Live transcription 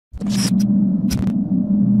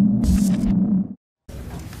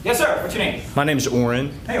Yes, sir. What's your name? My name is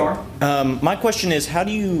Oren. Hey, Oren. My question is, how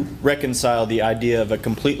do you reconcile the idea of a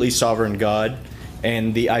completely sovereign God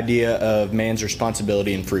and the idea of man's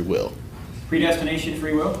responsibility and free will? Predestination,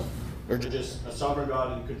 free will? Or just a sovereign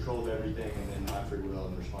God in control of everything and then my free will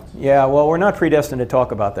and responsibility? Yeah, well, we're not predestined to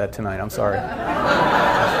talk about that tonight. I'm sorry.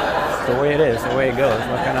 It's the way it is, the way it goes.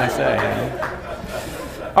 What can I say?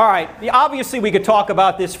 All right, obviously we could talk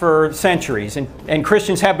about this for centuries, and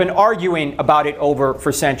Christians have been arguing about it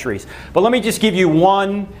for centuries. But let me just give you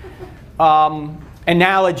one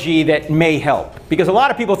analogy that may help. Because a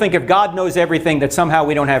lot of people think if God knows everything that somehow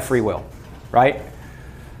we don't have free will, right?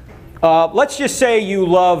 Let's just say you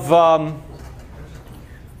love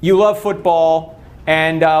football,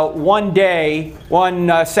 and one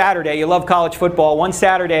Saturday, you love college football. One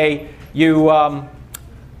Saturday, you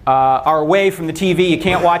are away from the TV, you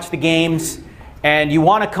can't watch the games, and you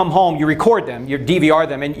want to come home, you record them, you DVR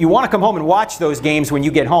them, and you want to come home and watch those games when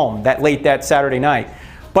you get home, late that Saturday night.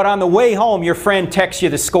 But on the way home, your friend texts you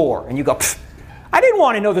the score, and you go, I didn't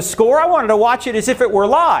want to know the score, I wanted to watch it as if it were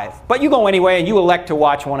live. But you go anyway, and you elect to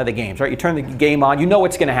watch one of the games, right? You turn the game on, you know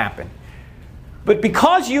what's going to happen. But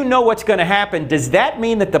because you know what's going to happen, does that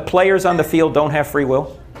mean that the players on the field don't have free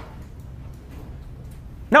will?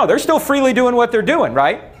 No, they're still freely doing what they're doing,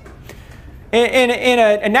 right? In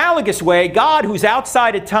an analogous way, God, who's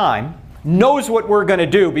outside of time, knows what we're going to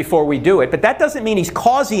do before we do it, but that doesn't mean He's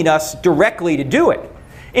causing us directly to do it.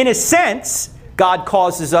 In a sense, God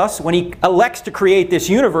causes us, when He elects to create this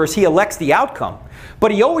universe, He elects the outcome.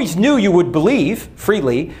 But He always knew you would believe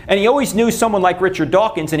freely, and He always knew someone like Richard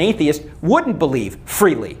Dawkins, an atheist, wouldn't believe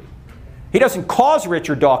freely. He doesn't cause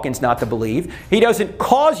Richard Dawkins not to believe. He doesn't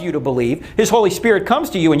cause you to believe. His Holy Spirit comes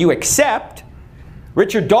to you and you accept.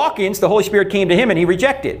 Richard Dawkins, the Holy Spirit came to him and he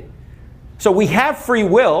rejected. So we have free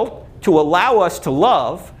will to allow us to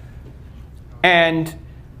love, and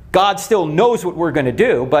God still knows what we're going to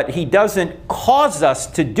do, but He doesn't cause us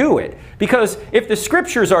to do it. Because if the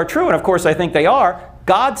Scriptures are true, and of course I think they are,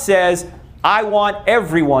 God says, I want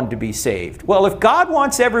everyone to be saved. Well, if God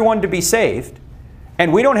wants everyone to be saved,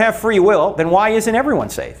 and we don't have free will, then why isn't everyone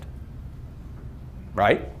saved?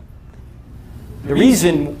 Right? The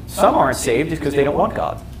reason some aren't saved is because they don't want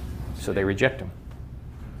God. So they reject Him.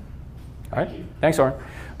 All right? Thanks, Oren.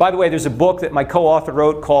 By the way, there's a book that my co-author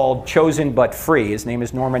wrote called Chosen But Free. His name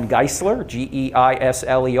is Norman Geisler,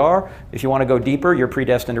 Geisler. If you want to go deeper, you're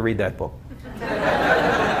predestined to read that book.